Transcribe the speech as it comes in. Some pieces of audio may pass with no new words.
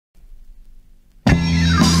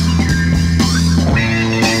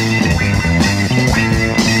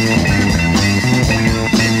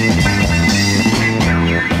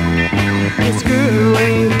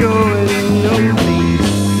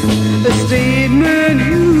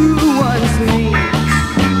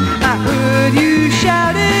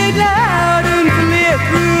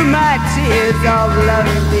of love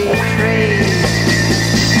betrayed.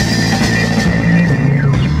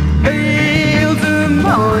 Veils of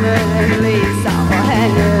mourning lace all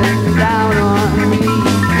hanging down on me.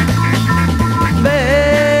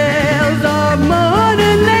 Veils of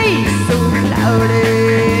mourning lace so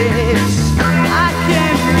clouded I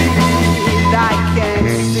can't breathe, I can't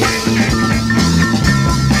see.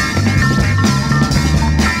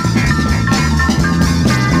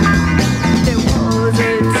 There was a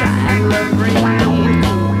time love reigned,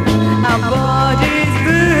 our bodies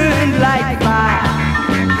burned like fire.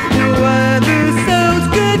 No other souls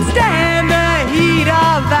could stand the heat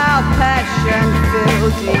of our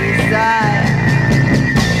passion-filled desire.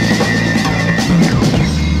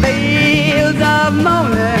 Veils of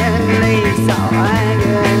mourning lace all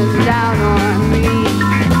hanging down on me.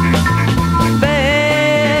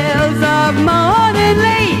 Veils of mourning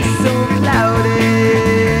lace so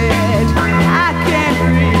clouded I can't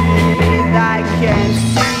breathe, I can't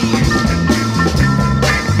see.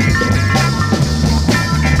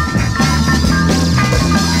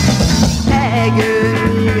 Haggard